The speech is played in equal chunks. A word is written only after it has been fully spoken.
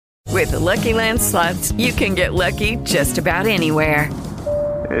With the Lucky Land Slots, you can get lucky just about anywhere.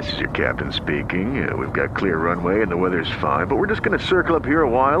 This is your captain speaking. We've got clear runway and the weather's fine, but we're just going to circle up here a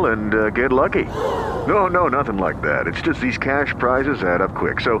while and get lucky. No, nothing like that. It's just these cash prizes add up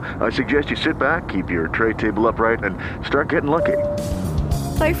quick. So I suggest you sit back, keep your tray table upright, and start getting lucky.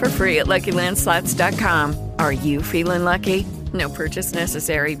 Play for free at LuckyLandSlots.com. Are you feeling lucky? No purchase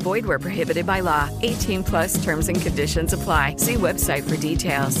necessary. Void where prohibited by law. 18+ terms and conditions apply. See website for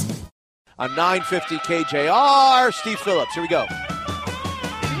details. On 950 KJR, Steve Phillips. Here we go.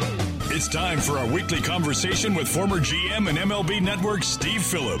 It's time for our weekly conversation with former GM and MLB Network Steve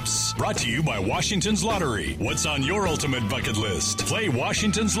Phillips. Brought to you by Washington's Lottery. What's on your ultimate bucket list? Play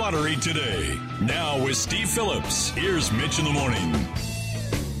Washington's Lottery today. Now with Steve Phillips, here's Mitch in the Morning.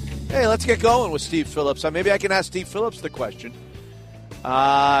 Hey, let's get going with Steve Phillips. Maybe I can ask Steve Phillips the question.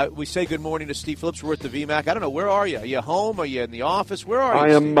 We say good morning to Steve Phillips. We're at the VMAC. I don't know. Where are you? Are you home? Are you in the office? Where are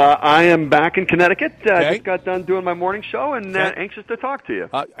you, Steve? I am back in Connecticut. Okay. Just got done doing my morning show and anxious to talk to you.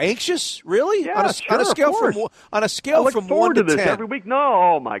 Anxious? Really? Yeah, on a scale of course. On a scale from 1 to 10. This every week.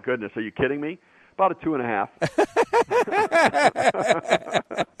 No, oh my goodness, are you kidding me? About a 2.5.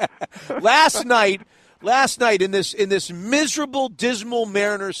 Last night in this miserable, dismal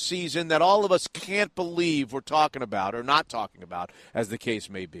Mariners season that all of us can't believe we're talking about or not talking about, as the case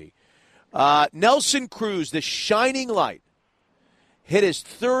may be, Nelson Cruz, the shining light, hit his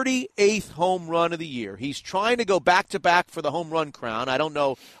 38th home run of the year. He's trying to go back-to-back for the home run crown. I don't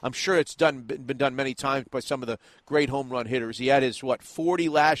know. I'm sure it's been done many times by some of the great home run hitters. He had his, 40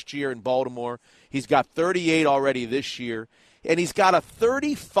 last year in Baltimore. He's got 38 already this year. And he's got a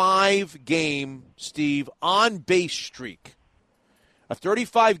 35-game, Steve, on-base streak. A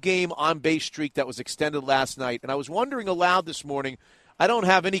 35-game on-base streak that was extended last night. And I was wondering aloud this morning, I don't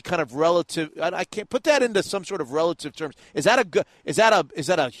have any kind of relative. I can't put that into some sort of relative terms. Is that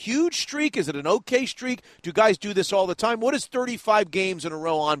a huge streak? Is it an okay streak? Do guys do this all the time? What does 35 games in a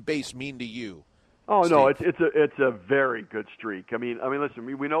row on base mean to you? Oh, Steve? no, it's a very good streak. I mean,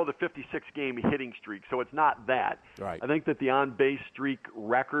 listen, we know the 56-game hitting streak, so it's not that. Right. I think that the on-base streak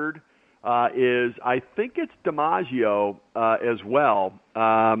record is, I think it's DiMaggio as well.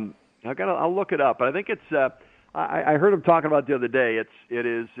 I'll look it up, but I think it's. I heard him talking about it the other day. It's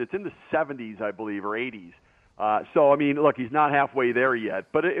in the 70s, I believe, or 80s. So I mean, look, he's not halfway there yet,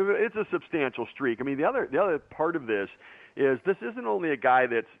 but it's a substantial streak. I mean, the other part of this isn't only a guy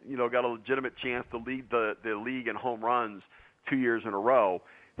that's got a legitimate chance to lead the league in home runs 2 years in a row.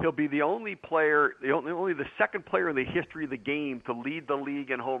 He'll be the only player, only the second player in the history of the game to lead the league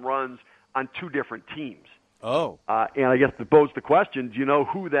in home runs on two different teams. Oh. And I guess to pose the question, do you know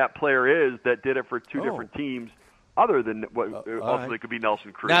who that player is that did it for two different teams? Other than what ultimately could be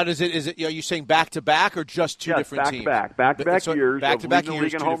Nelson Cruz. Now, is it? Are you saying back to back or just two different teams? Back to back years. Back-to-back of years,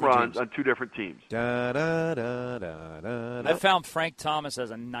 league and two home different runs teams. on two different teams. I found Frank Thomas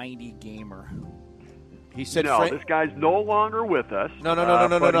as a 90-gamer. He said, "No, this guy's no longer with us."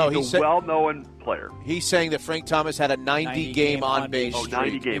 No. He's a well-known player. He's saying that Frank Thomas had a 90-game on-base streak.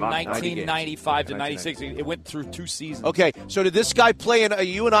 90 game. In 1995 to 96, it went through 2 seasons. Okay, so did this guy play in?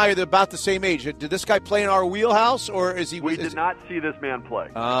 You and I are about the same age. Did this guy play in our wheelhouse, or is he? We did not see this man play.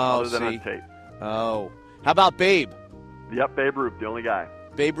 Oh, other than on tape. Oh, how about Babe? Yep, Babe Ruth, the only guy.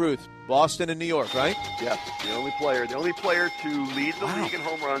 Babe Ruth, Boston and New York, right? Yes, the only player to lead the league in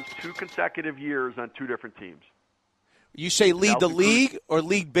home runs 2 consecutive years on 2 different teams. You say lead Nelson the league or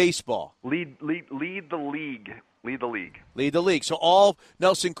league baseball? Lead the league. Lead the league. Lead the league. So all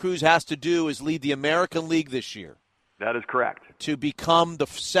Nelson Cruz has to do is lead the American League this year. That is correct. To become the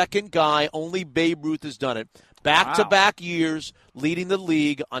second guy, only Babe Ruth has done it, back-to-back years leading the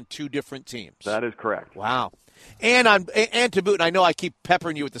league on 2 different teams. That is correct. Wow. And to boot, and I know I keep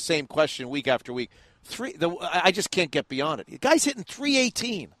peppering you with the same question week after week. I just can't get beyond it. The guy's hitting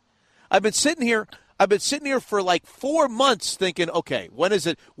 318. I've been sitting here for like 4 months thinking, okay, when is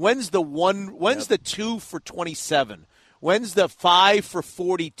it? When's the 2 for 27? When's the 5 for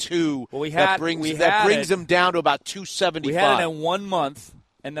 42? Well, that brings him down to about 275. We had it in 1 month,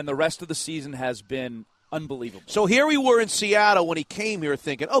 and then the rest of the season has been unbelievable. So here we were in Seattle when he came here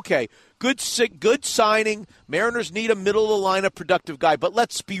thinking, okay, good signing. Mariners need a middle-of-the-lineup productive guy, but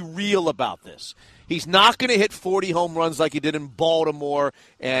let's be real about this. He's not going to hit 40 home runs like he did in Baltimore,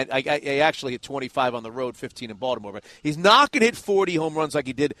 and I actually hit 25 on the road, 15 in Baltimore. But he's not going to hit 40 home runs like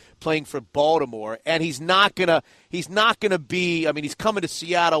he did playing for Baltimore, and he's not going to be. I mean, he's coming to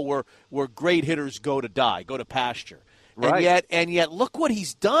Seattle where great hitters go to die, go to pasture. Right. And yet, look what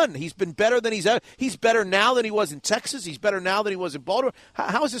he's done. He's been better than he's better now than he was in Texas. He's better now than he was in Baltimore.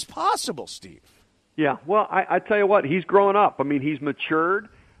 How is this possible, Steve? Yeah, well, I tell you what, he's grown up. I mean, he's matured.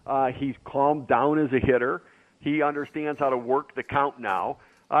 He's calmed down as a hitter. He understands how to work the count now.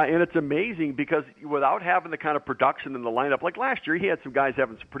 And it's amazing because without having the kind of production in the lineup, like last year, he had some guys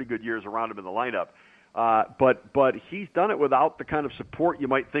having some pretty good years around him in the lineup. But he's done it without the kind of support you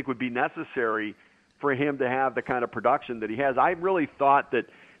might think would be necessary for him to have the kind of production that he has. I really thought that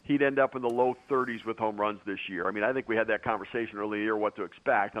he'd end up in the low 30s with home runs this year. I mean, I think we had that conversation earlier in the year, what to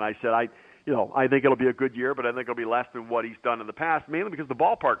expect. And I said, I think it'll be a good year, but I think it'll be less than what he's done in the past, mainly because the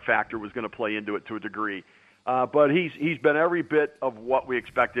ballpark factor was going to play into it to a degree. But he's been every bit of what we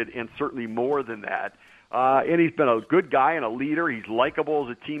expected, and certainly more than that. And he's been a good guy and a leader. He's likable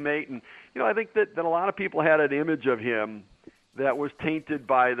as a teammate. And, I think that a lot of people had an image of him that was tainted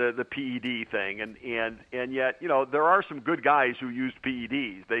by the PED thing. And yet, there are some good guys who used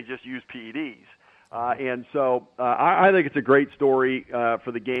PEDs. They just use PEDs. And so I think it's a great story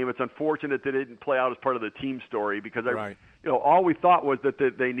for the game. It's unfortunate that it didn't play out as part of the team story because all we thought was that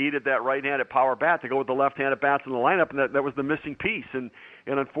they needed that right-handed power bat to go with the left-handed bats in the lineup, and that was the missing piece. And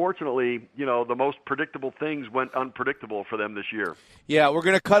unfortunately, the most predictable things went unpredictable for them this year. Yeah, we're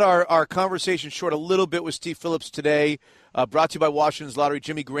going to cut our conversation short a little bit with Steve Phillips today. Brought to you by Washington's Lottery.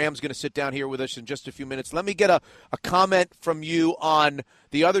 Jimmy Graham's going to sit down here with us in just a few minutes. Let me get a comment from you on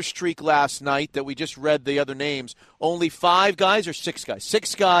the other streak last night that we just read the other names. Only 5 guys or 6 guys?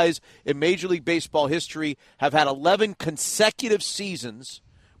 6 guys in Major League Baseball history have had 11 consecutive seasons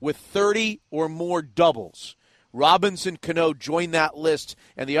with 30 or more doubles. Robinson, Cano joined that list,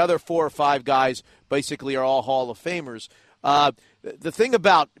 and the other 4 or 5 guys basically are all Hall of Famers. The thing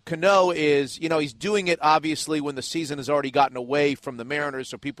about Cano is, he's doing it obviously when the season has already gotten away from the Mariners,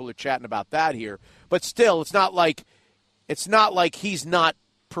 so people are chatting about that here. But still, it's not like he's not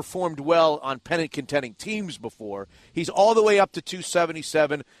performed well on pennant contending teams before. He's all the way up to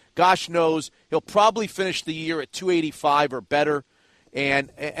 277. Gosh knows he'll probably finish the year at 285 or better.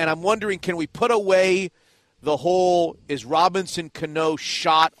 And I'm wondering, can we put away the whole is Robinson Cano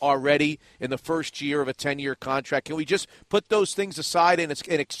shot already in the first year of a 10-year contract? Can we just put those things aside and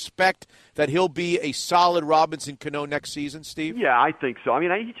expect that he'll be a solid Robinson Cano next season, Steve? Yeah, I think so. I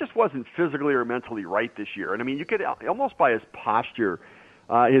mean, he just wasn't physically or mentally right this year. And, I mean, you could almost by his posture,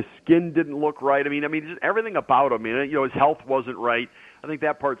 his skin didn't look right. I mean, just everything about him. His health wasn't right. I think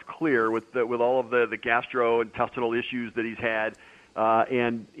that part's clear with all of the gastrointestinal issues that he's had.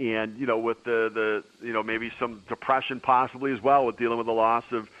 And with the maybe some depression possibly as well with dealing with the loss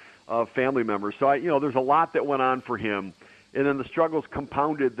of family members. So there's a lot that went on for him, and then the struggles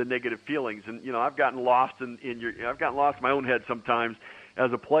compounded the negative feelings. And I've gotten lost I've gotten lost in my own head sometimes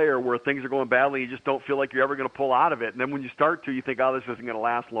as a player where things are going badly, and you just don't feel like you're ever going to pull out of it. And then when you start to, you think, oh, this isn't going to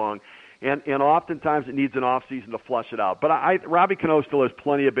last long. And oftentimes it needs an off season to flush it out. But Robbie Cano still has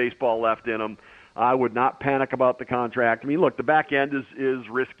plenty of baseball left in him. I would not panic about the contract. I mean, look, the back end is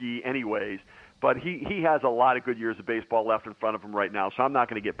risky anyways, but he has a lot of good years of baseball left in front of him right now, so I'm not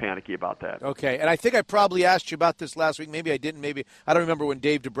going to get panicky about that. Okay, and I think I probably asked you about this last week. Maybe I didn't. Maybe I don't remember when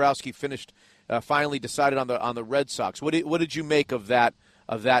Dave Dombrowski finally decided on the Red Sox. What did you make of that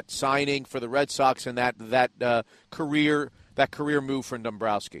signing for the Red Sox and that career move from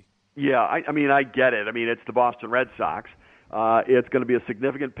Dombrowski? Yeah, I mean, I get it. I mean, it's the Boston Red Sox. It's going to be a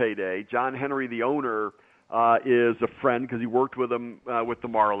significant payday. John Henry, the owner, is a friend because he worked with him with the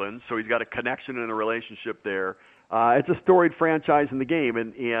Marlins, so he's got a connection and a relationship there. It's a storied franchise in the game,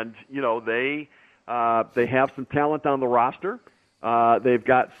 and they have some talent on the roster. They've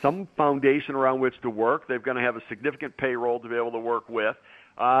got some foundation around which to work. They're going to have a significant payroll to be able to work with.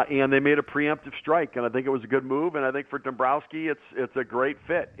 And they made a preemptive strike, and I think it was a good move. And I think for Dombrowski, it's a great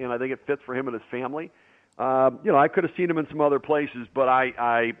fit, and I think it fits for him and his family. I could have seen him in some other places, but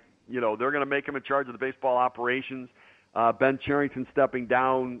they're going to make him in charge of the baseball operations. Ben Cherington stepping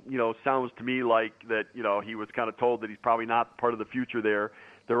down, sounds to me like that, he was kind of told that he's probably not part of the future there.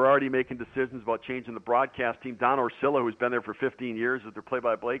 They're already making decisions about changing the broadcast team. Don Orsillo, who's been there for 15 years as their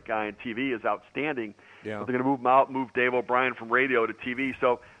play-by-play guy on TV, is outstanding. Yeah. But they're going to move him out, move Dave O'Brien from radio to TV.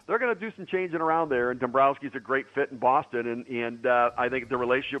 So they're going to do some changing around there, and Dombrowski's a great fit in Boston. And I think the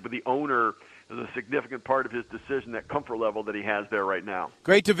relationship with the owner is a significant part of his decision, that comfort level that he has there right now.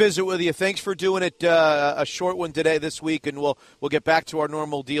 Great to visit with you. Thanks for doing it, a short one this week, and we'll get back to our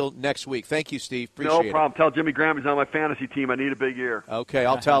normal deal next week. Thank you, Steve. Appreciate it. No problem. Tell Jimmy Graham he's on my fantasy team. I need a big year. Okay,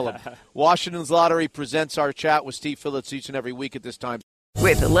 I'll tell him. Washington's Lottery presents our chat with Steve Phillips each and every week at this time.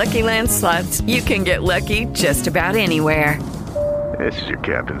 With the Lucky Land Slots, you can get lucky just about anywhere. This is your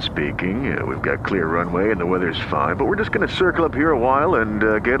captain speaking. We've got clear runway and the weather's fine, but we're just going to circle up here a while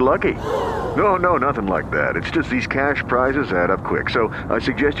and get lucky. No, nothing like that. It's just these cash prizes add up quick. So I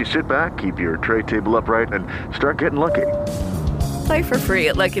suggest you sit back, keep your tray table upright, and start getting lucky. Play for free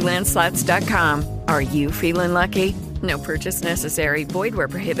at LuckyLandSlots.com. Are you feeling lucky? No purchase necessary. Void where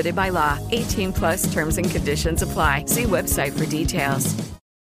prohibited by law. 18 plus terms and conditions apply. See website for details.